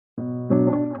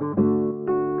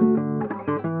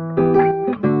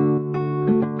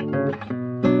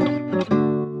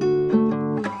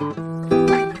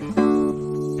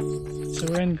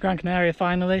Gran Canaria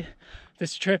finally.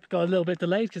 This trip got a little bit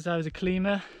delayed because I was a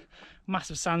cleaner.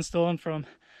 Massive sandstorm from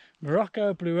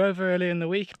Morocco blew over earlier in the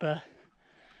week,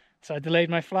 so I delayed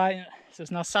my flight. So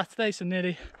it's now Saturday, so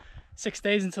nearly 6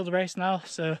 days until the race now.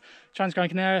 So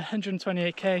Transgrancanaria,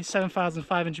 128k,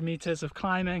 7,500 meters of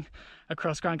climbing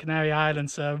across Gran Canaria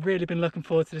Island. So I've really been looking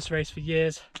forward to this race for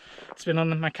years. It's been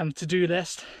on my kind of to-do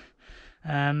list.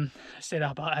 I say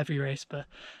that about every race, but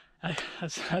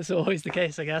that's always the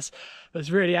case, I guess. But it's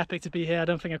really epic to be here. I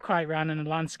don't think I quite ran in a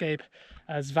landscape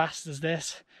as vast as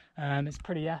this. It's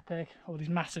pretty epic. All these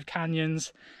massive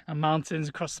canyons and mountains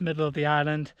across the middle of the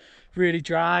island. Really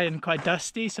dry and quite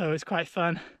dusty, so it's quite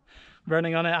fun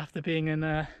running on it after being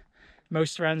in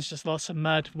most runs just lots of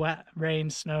mud, wet,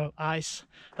 rain, snow, ice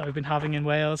that we've been having in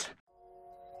Wales.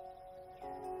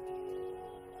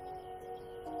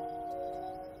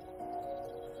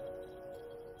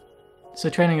 So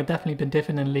training had definitely been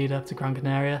different in the lead up to Gran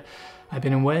Canaria. I've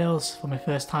been in Wales for my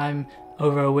first time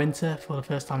over a winter, for the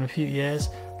first time in a few years.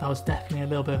 That was definitely a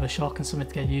little bit of a shock and something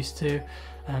to get used to.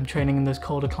 Training in those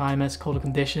colder climates, colder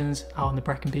conditions, out on the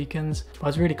Brecon Beacons. But I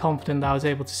was really confident that I was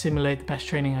able to simulate the best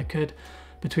training I could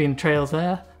between the trails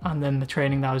there and then the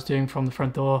training that I was doing from the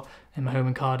front door in my home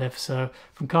in Cardiff. So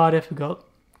from Cardiff we got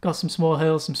some small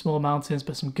hills, some small mountains,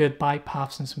 but some good bike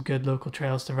paths and some good local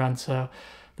trails to run. So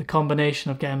the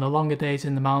combination of getting the longer days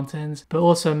in the mountains, but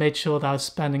also made sure that I was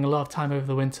spending a lot of time over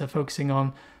the winter focusing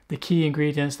on the key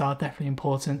ingredients that are definitely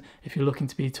important if you're looking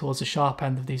to be towards the sharp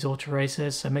end of these ultra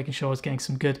races. So making sure I was getting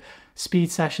some good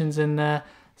speed sessions in there,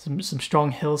 some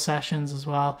strong hill sessions as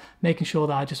well, making sure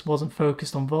that I just wasn't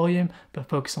focused on volume but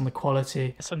focused on the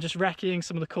quality. So I'm just recceing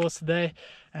some of the course today.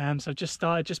 So I've just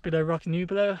started just below Rocky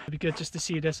Nubelo. It'd be good just to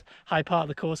see this high part of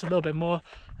the course a little bit more,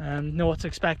 know what to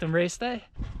expect on race day.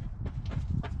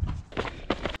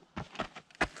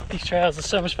 These trails are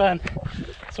so much fun.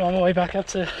 So I'm on my way back up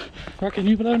to Rocky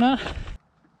Nubelo now.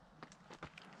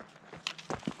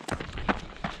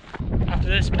 After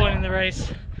this point in the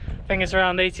race, I think it's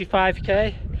around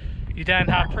 85k. You then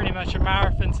have pretty much a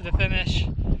marathon to the finish.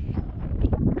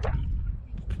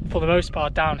 For the most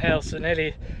part downhill, so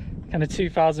nearly kind of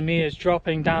 2,000 meters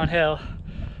dropping downhill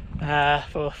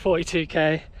for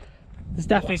 42k. There's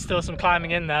definitely still some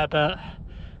climbing in there, but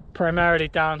primarily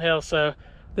downhill. So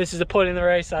this is the point in the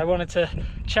race I wanted to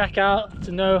check out,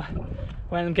 to know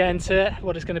when I'm getting to it,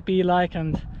 what it's going to be like,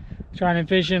 and try and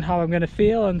envision how I'm going to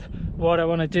feel and what I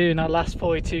want to do in that last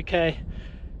 42k.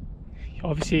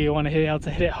 Obviously you want to be able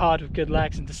to hit it hard with good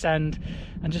legs and descend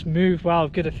and just move well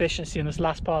with good efficiency in this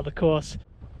last part of the course.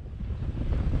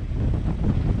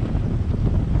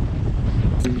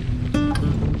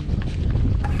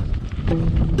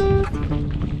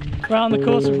 We're on the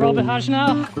course with Robert Haj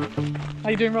now. How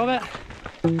you doing, Robert?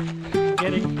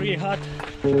 Getting pretty hot.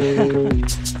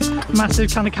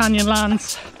 Massive kind of canyon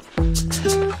lands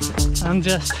and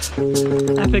just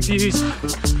epic views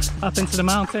up into the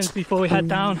mountains before we head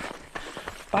down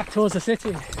back towards the city.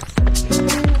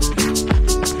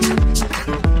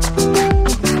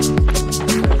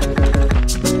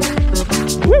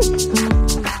 Woo!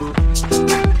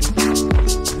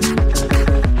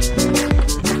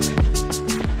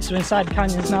 So inside the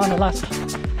canyons now in the last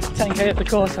 10k of the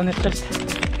course, and it's just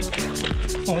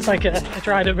almost like a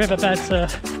dried up riverbed, so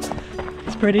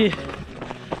it's pretty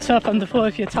tough underfoot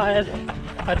if you're tired.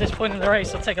 At this point in the race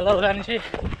it'll take a lot of energy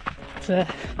to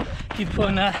keep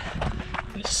pulling there.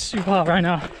 It's super hard right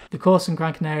now. The course in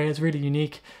Gran Canaria is really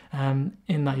unique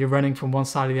in that you're running from one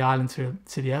side of the island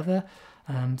to the other,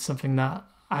 something that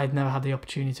I'd never had the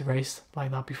opportunity to race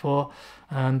like that before.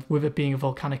 And with it being a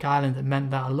volcanic island, it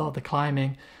meant that a lot of the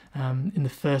climbing in the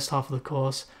first half of the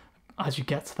course, as you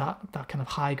get to that kind of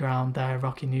high ground there,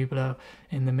 Rocky Nubelo,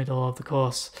 in the middle of the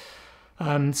course.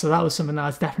 So that was something that I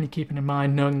was definitely keeping in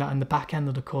mind, knowing that in the back end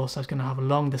of the course I was going to have a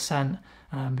long descent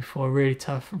before a really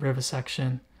tough river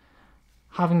section.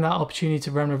 Having that opportunity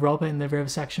to run with Robert in the river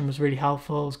section was really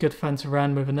helpful. It was good fun to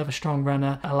run with another strong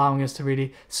runner, allowing us to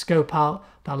really scope out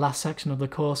that last section of the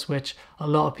course, which a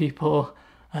lot of people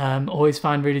always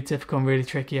find really difficult and really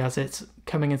tricky, as it's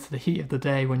coming into the heat of the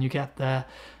day when you get there,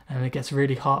 and it gets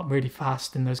really hot really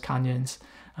fast in those canyons.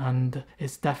 And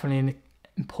it's definitely an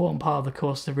important part of the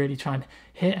course to really try and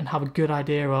hit and have a good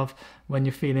idea of when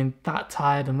you're feeling that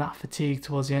tired and that fatigued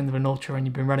towards the end of an ultra, and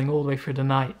you've been running all the way through the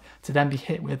night, to then be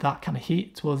hit with that kind of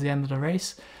heat towards the end of the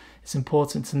race. It's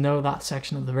important to know that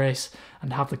section of the race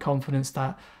and have the confidence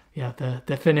that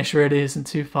the finish really isn't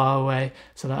too far away,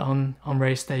 so that on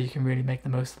race day you can really make the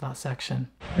most of that section.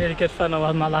 Really good fun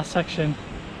on that last section.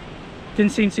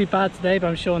 Didn't seem too bad today, but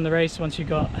I'm sure in the race, once you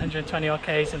got 120 odd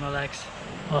k's in the legs,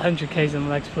 or 100 k's in the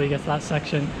legs before you get to that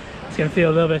section, it's going to feel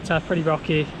a little bit tough, pretty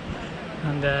rocky.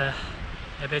 and a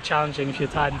bit challenging if you're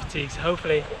tired and fatigued. So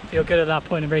hopefully feel good at that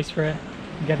point and race for it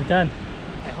and get it done.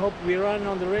 I hope we run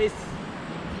on the race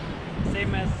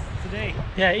same as today.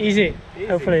 Yeah, easy.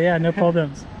 Hopefully, yeah, no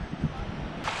problems.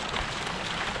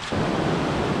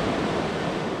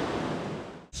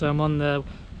 So I'm on the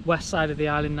west side of the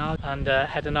island now and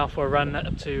heading off for a run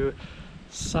up to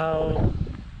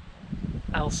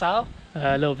El Sal,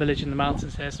 a little village in the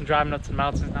mountains here. So I'm driving up to the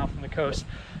mountains now from the coast.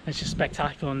 It's just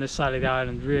spectacular on this side of the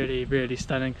island, really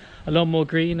stunning. A lot more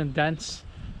green and dense,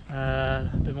 a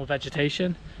bit more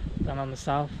vegetation than on the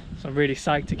south. So I'm really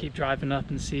psyched to keep driving up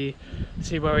and see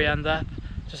where we end up,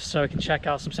 just so I can check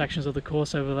out some sections of the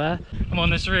course over there. I'm on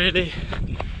this really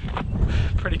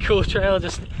pretty cool trail,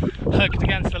 just hugged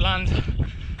against the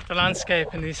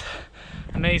landscape in these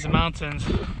amazing mountains.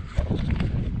 So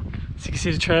you can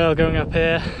see the trail going up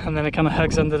here, and then it kind of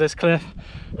hugs under this cliff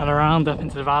and around up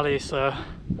into the valley. So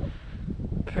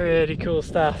pretty cool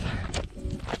stuff.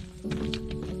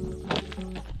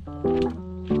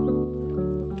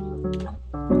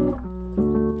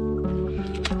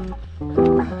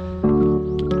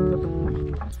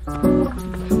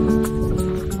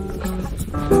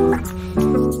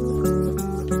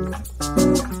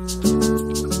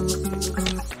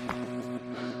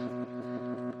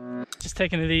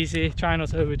 Taking it easy, trying not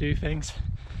to overdo things.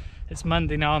 It's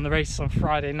Monday now and the race is on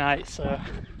Friday night, so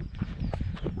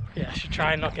yeah, I should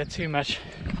try and not get too much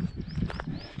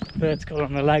vertical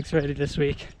on the legs really this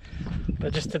week.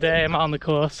 But just today I'm on the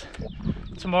course.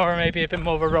 Tomorrow maybe a bit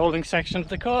more of a rolling section of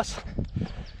the course,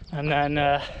 and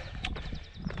then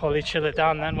probably chill it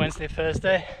down then Wednesday,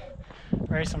 Thursday,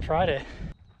 race on Friday.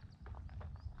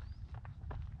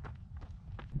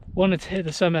 Wanted to hit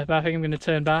the summit, but I think I'm going to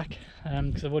turn back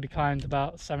because I've already climbed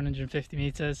about 750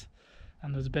 meters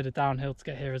and there's a bit of downhill to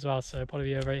get here as well, so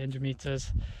probably over 800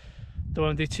 meters. Don't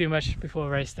want to do too much before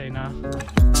race day now.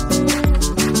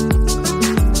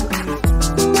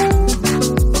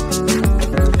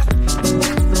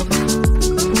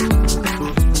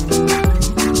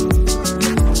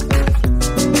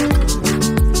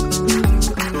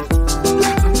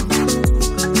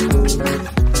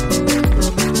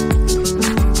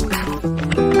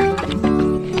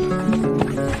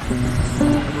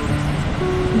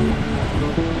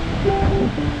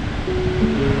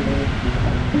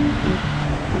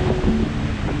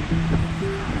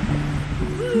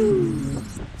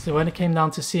 So when it came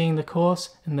down to seeing the course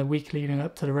in the week leading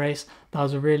up to the race, that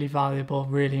was a really valuable,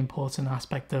 really important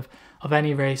aspect of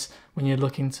any race when you're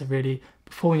looking to really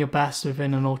perform your best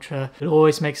within an ultra. It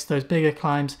always makes those bigger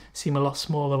climbs seem a lot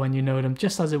smaller when you know them,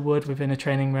 just as it would within a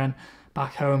training run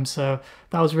back home. So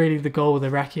that was really the goal with the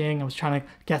recceing. I was trying to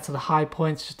get to the high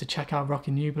points just to check out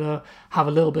Rocky Nublo, have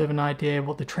a little bit of an idea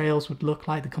what the trails would look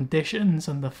like, the conditions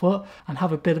and the foot, and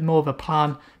have a bit more of a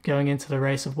plan going into the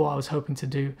race of what I was hoping to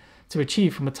do to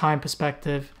achieve from a time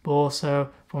perspective, but also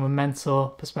from a mental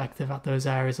perspective at those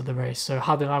areas of the race. So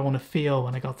how did I want to feel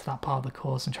when I got to that part of the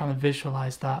course, and trying to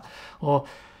visualize that, or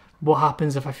what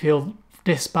happens if I feel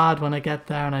this bad when I get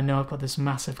there and I know I've got this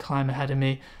massive climb ahead of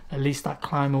me. At least that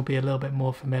climb will be a little bit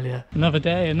more familiar. Another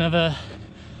day, another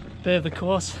bit of the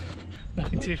course,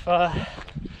 nothing too far.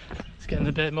 Just getting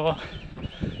a bit more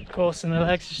course in the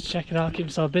legs, just check it out, keep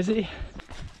myself busy.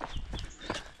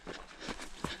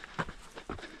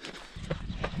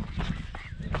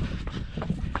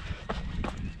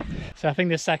 So I think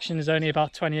this section is only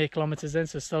about 28 kilometers in,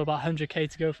 so still about 100k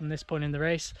to go from this point in the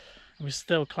race. And we're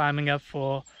still climbing up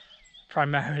for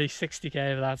primarily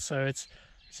 60k of that, so it's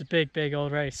a big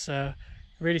old race. So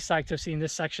really psyched to have seen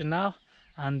this section now,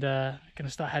 and gonna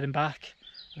start heading back.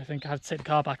 And I think I have to take the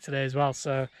car back today as well,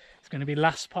 so it's going to be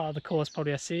last part of the course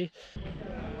probably I see.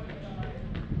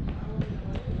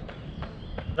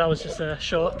 That was just a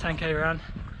short 10k run,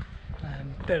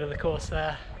 bit of the course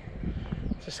there.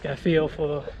 Just get a feel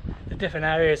for the different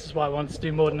areas is what I wanted to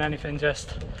do more than anything.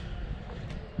 Just,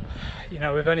 you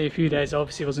know, with only a few days,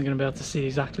 obviously wasn't going to be able to see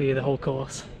exactly the whole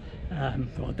course.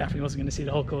 Well, definitely wasn't going to see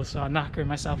the whole course, so I'm knackering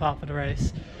myself out for the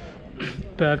race.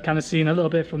 But I've kind of seen a little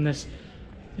bit from this,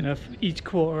 you know, each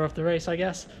quarter of the race, I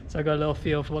guess. So I got a little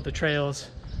feel for what the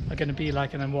trails are going to be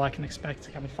like, and then what I can expect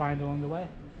to kind of find along the way.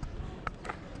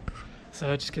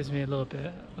 So it just gives me a little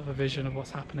bit of a vision of what's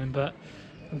happening. But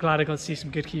I'm glad I got to see some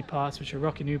good key parts, which are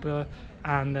Rocky Nublo,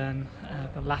 and then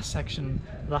the last section,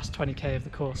 the last 20k of the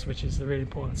course, which is the really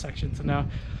important section to know.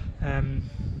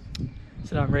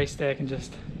 So that on race day I can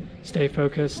just stay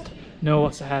focused, know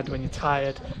what's ahead when you're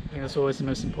tired. I think that's always the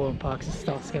most important part, because it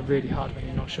starts to get really hard when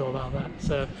you're not sure about that.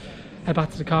 So head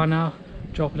back to the car now,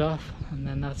 drop it off, and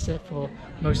then that's it for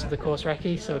most of the course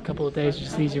recce. So a couple of days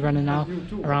just easy running now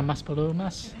around Mas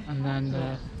Palomas, and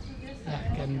then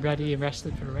getting ready and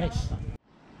rested for the race.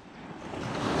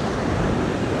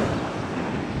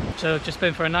 So just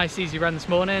been for a nice easy run this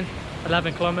morning,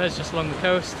 11 kilometers just along the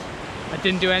coast. I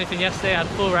didn't do anything yesterday, I had a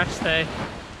full rest day,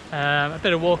 a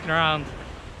bit of walking around,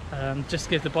 just to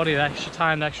give the body the extra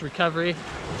time, the extra recovery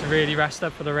to really rest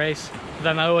up for the race. But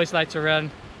then I always like to run,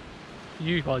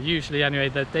 well usually anyway,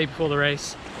 the day before the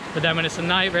race. But then when it's a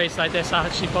night race like this, I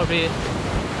actually probably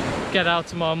get out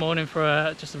tomorrow morning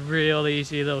for just a real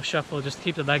easy little shuffle, just to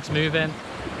keep the legs moving,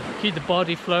 keep the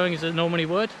body flowing as it normally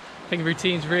would. I think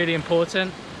routine's really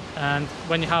important, and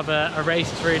when you have a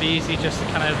race, it's really easy just to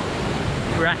kind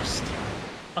of rest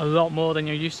a lot more than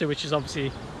you're used to, which is obviously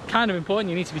kind of important.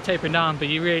 You need to be tapering down, but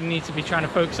you really need to be trying to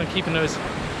focus on keeping those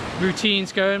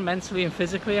routines going mentally and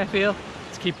physically, I feel,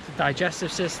 to keep the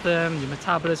digestive system, your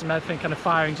metabolism, everything kind of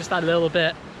firing just that little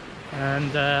bit.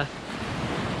 And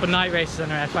for night races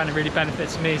anyway, I find it really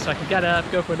benefits me, so I can get up,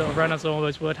 go for a little run as I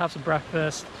always would, have some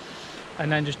breakfast,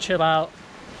 and then just chill out,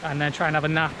 and then try and have a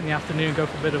nap in the afternoon, go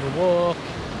for a bit of a walk,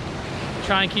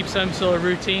 try and keep some sort of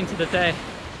routine to the day.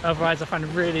 Otherwise I find it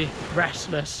really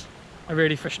restless and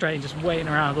really frustrating just waiting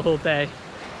around the whole day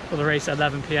for the race at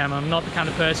 11 PM. I'm not the kind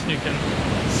of person who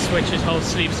can switch his whole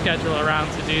sleep schedule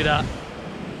around to do that.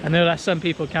 I know that some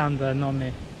people can, but not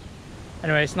me.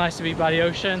 Anyway, it's nice to be by the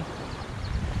ocean,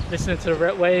 listening to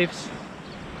the waves,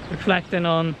 reflecting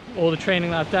on all the training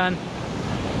that I've done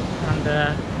and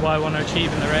what I want to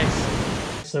achieve in the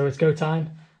race. So it's go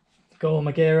time, got all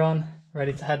my gear on,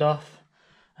 ready to head off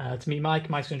to meet Mike.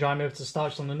 Mike's going to drive me over to the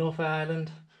start on the Norfolk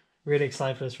Island. Really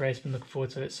excited for this race, been looking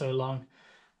forward to it so long.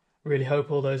 Really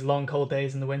hope all those long cold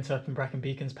days in the winter up in Brecon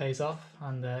Beacons pays off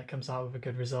and it comes out with a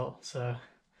good result. So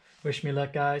wish me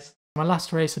luck, guys. My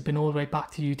last race had been all the way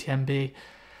back to UTMB,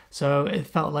 so it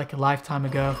felt like a lifetime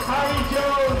ago. Harry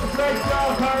Jones, great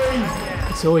job,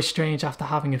 Harry! It's always strange after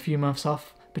having a few months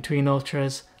off between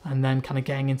ultras and then kind of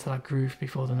getting into that groove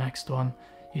before the next one.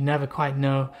 You never quite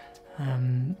know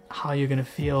how you're going to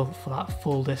feel for that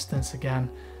full distance again.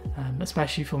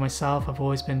 Especially for myself, I've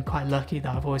always been quite lucky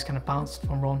that I've always kind of bounced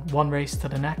from one race to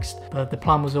the next, but the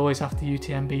plan was always after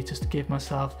UTMB just to give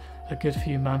myself a good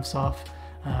few months off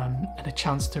and a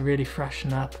chance to really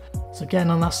freshen up. So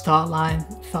getting on that start line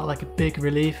felt like a big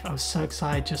relief. I was so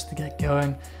excited just to get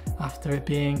going after it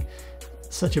being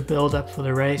such a build up for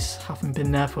the race. Having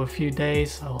been there for a few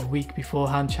days or a week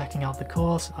beforehand checking out the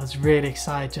course, I was really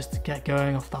excited just to get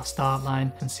going off that start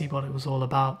line and see what it was all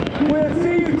about. We'll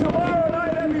see you tomorrow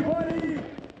night, everybody!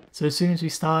 So as soon as we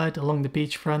started along the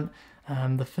beachfront,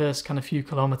 the first kind of few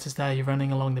kilometers there you're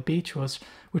running along the beach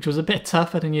which was a bit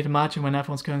tougher than you'd imagine when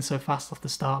everyone's going so fast off the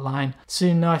start line.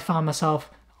 Soon though I found myself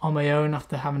on my own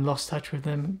after having lost touch with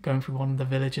them, going through one of the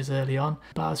villages early on.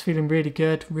 But I was feeling really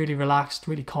good, really relaxed,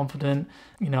 really confident.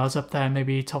 You know, I was up there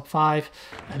maybe top 5,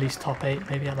 at least top 8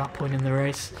 maybe at that point in the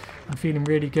race. I'm feeling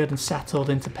really good and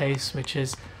settled into pace, which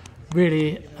is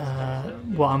really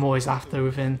what I'm always after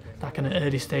within that kind of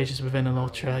early stages within an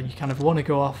ultra. You kind of want to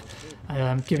go off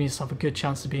giving yourself a good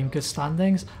chance to be in good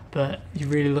standings, but you're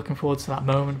really looking forward to that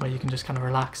moment where you can just kind of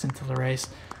relax into the race,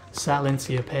 settle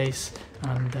into your pace,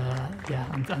 and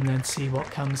and then see what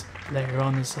comes later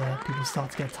on as people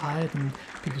start to get tired and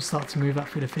people start to move up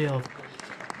through the field.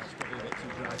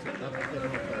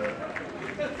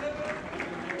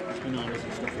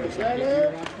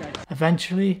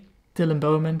 Eventually Dylan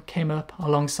Bowman came up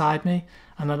alongside me,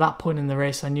 and at that point in the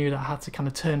race I knew that I had to kind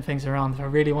of turn things around if I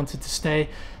really wanted to stay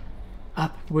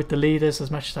up with the leaders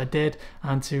as much as I did,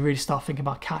 and to really start thinking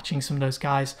about catching some of those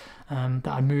guys that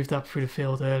I moved up through the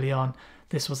field early on.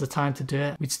 This was the time to do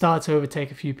it. We'd started to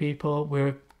overtake a few people. We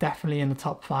were definitely in the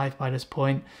top 5 by this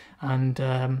point, and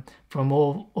from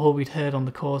all we'd heard on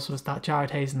the course was that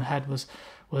Jared Hayes in the head was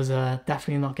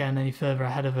definitely not getting any further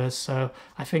ahead of us. So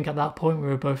I think at that point we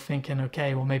were both thinking,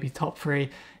 okay, well maybe top 3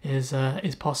 is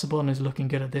possible and is looking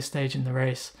good at this stage in the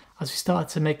race. As we started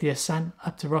to make the ascent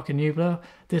up to Roque Nublo,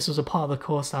 this was a part of the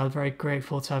course that I was very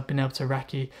grateful to have been able to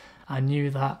recce. I knew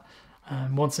that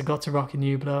once I got to Roque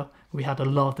Nublo, we had a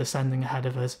lot of descending ahead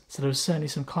of us. So there was certainly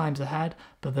some climbs ahead,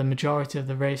 but the majority of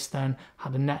the race then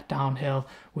had a net downhill,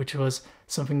 which was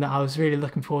something that I was really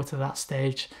looking forward to that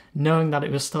stage, knowing that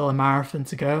it was still a marathon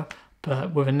to go.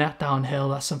 But with a net downhill,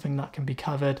 that's something that can be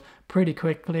covered pretty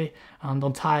quickly, and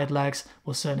on tired legs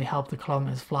will certainly help the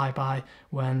kilometers fly by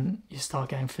when you start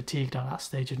getting fatigued at that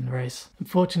stage in the race.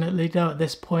 Unfortunately though, at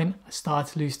this point I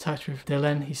started to lose touch with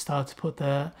Dylan. He started to put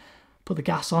the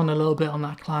gas on a little bit on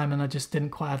that climb, and I just didn't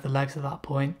quite have the legs at that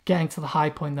point. Getting to the high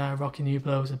point there at Roque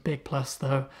Nublo was a big plus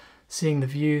though. Seeing the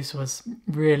views was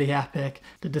really epic.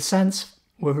 The descents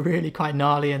were really quite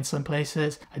gnarly in some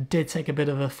places. I did take a bit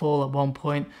of a fall at one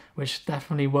point, which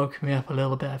definitely woke me up a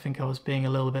little bit. I think I was being a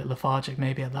little bit lethargic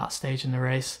maybe at that stage in the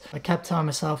race. I kept telling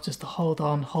myself just to hold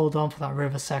on for that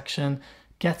river section,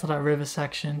 get to that river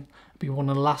section, be one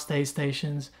of the last aid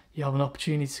stations. You have an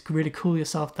opportunity to really cool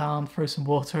yourself down, throw some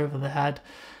water over the head,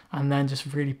 and then just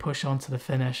really push on to the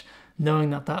finish,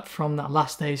 knowing that from that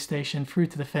last aid station through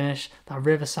to the finish, that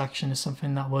river section is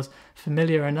something that was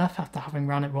familiar enough after having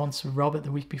ran it once with Robert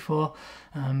the week before,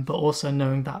 but also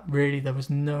knowing that really there was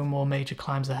no more major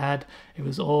climbs ahead. It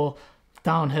was all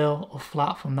downhill or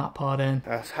flat from that part in.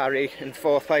 That's Harry in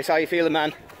 4th place. How you feeling,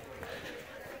 man?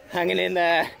 Hanging in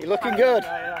there. You're looking good.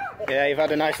 Yeah, you've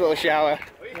had a nice little shower.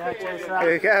 Yeah, cheers.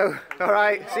 Here you go. All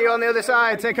right, see you on the other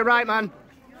side. Take a right, man.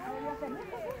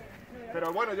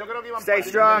 Stay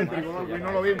strong.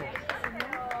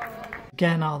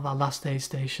 Getting out of that last aid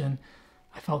station,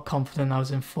 I felt confident. I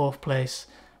was in 4th place.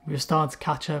 We were starting to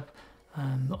catch up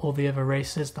all the other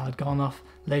races that had gone off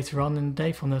later on in the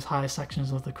day from those higher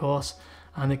sections of the course,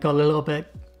 and it got a little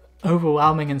bit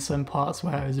overwhelming in some parts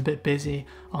where it was a bit busy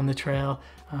on the trail,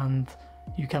 and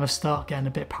you kind of start getting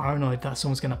a bit paranoid that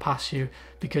someone's going to pass you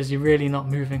because you're really not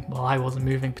moving. Well, I wasn't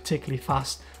moving particularly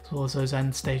fast towards those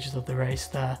end stages of the race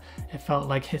there. It felt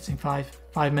like hitting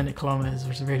 5-minute kilometers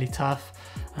was really tough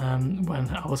when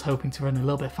I was hoping to run a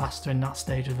little bit faster in that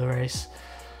stage of the race.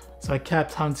 So I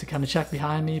kept having to kind of check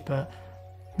behind me, but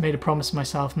made a promise to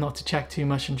myself not to check too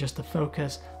much and just to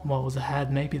focus on what was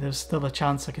ahead. Maybe there's still a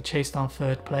chance I could chase down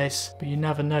 3rd place, but you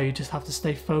never know. You just have to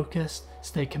stay focused,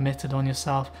 stay committed on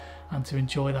yourself, and to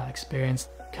enjoy that experience.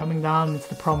 Coming down into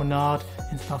the promenade,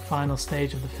 into that final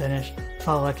stage of the finish,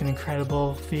 felt like an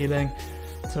incredible feeling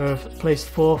to have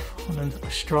placed 4th on a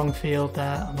strong field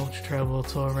there, an Ultra Trail World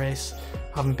Tour race.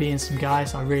 Having beaten some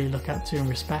guys I really look up to and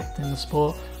respect in the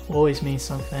sport always means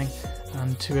something,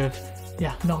 and to have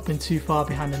not been too far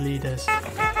behind the leaders.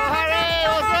 Harry,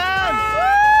 awesome!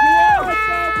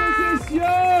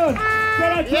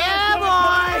 Yeah,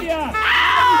 boy!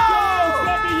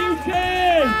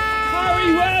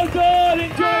 Harry, well done!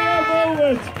 Enjoy your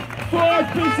moment! 4th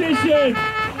position!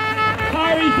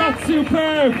 Harry, that's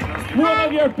superb! One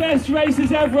of your best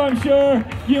races ever, I'm sure.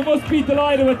 You must be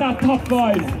delighted with that top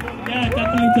 5. Yeah,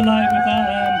 definitely delighted with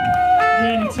that.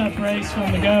 Really tough race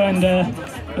from the go, and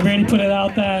I really put it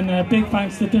out there. And big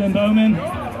thanks to Dylan Bowman,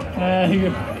 who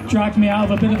dragged me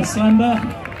out of a bit of a slumber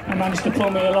and managed to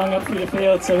pull me along up through the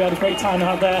field. So we had a great time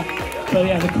out there. But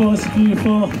yeah, the course is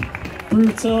beautiful,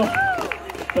 brutal.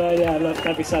 But yeah, look,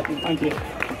 every second, thank you.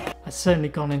 I'd certainly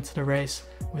gone into the race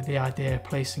with the idea of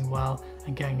placing well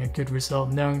and getting a good result,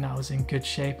 knowing that I was in good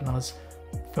shape and I was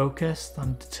focused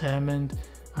and determined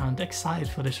and excited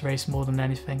for this race more than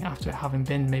anything after it having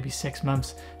been maybe 6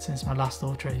 months since my last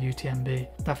ultra at UTMB.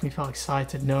 Definitely felt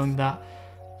excited knowing that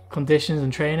conditions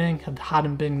and training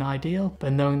hadn't been ideal,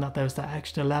 but knowing that there was that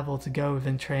extra level to go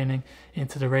within training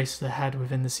into the races ahead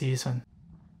within the season.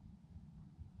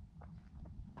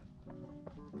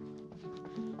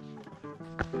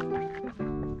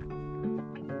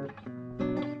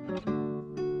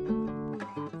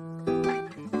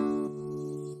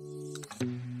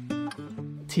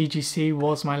 TGC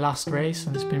was my last race,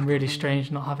 and it's been really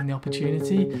strange not having the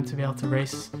opportunity to be able to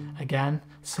race again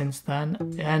since then.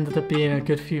 It ended up being a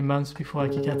good few months before I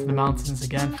could get to the mountains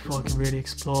again, before I could really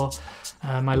explore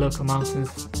my local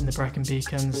mountains in the Brecon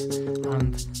Beacons,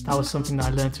 and that was something that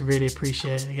I learned to really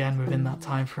appreciate again within that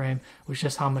time frame, was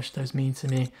just how much those mean to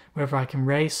me. Whether I can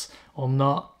race or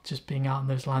not, just being out in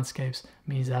those landscapes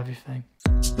means everything.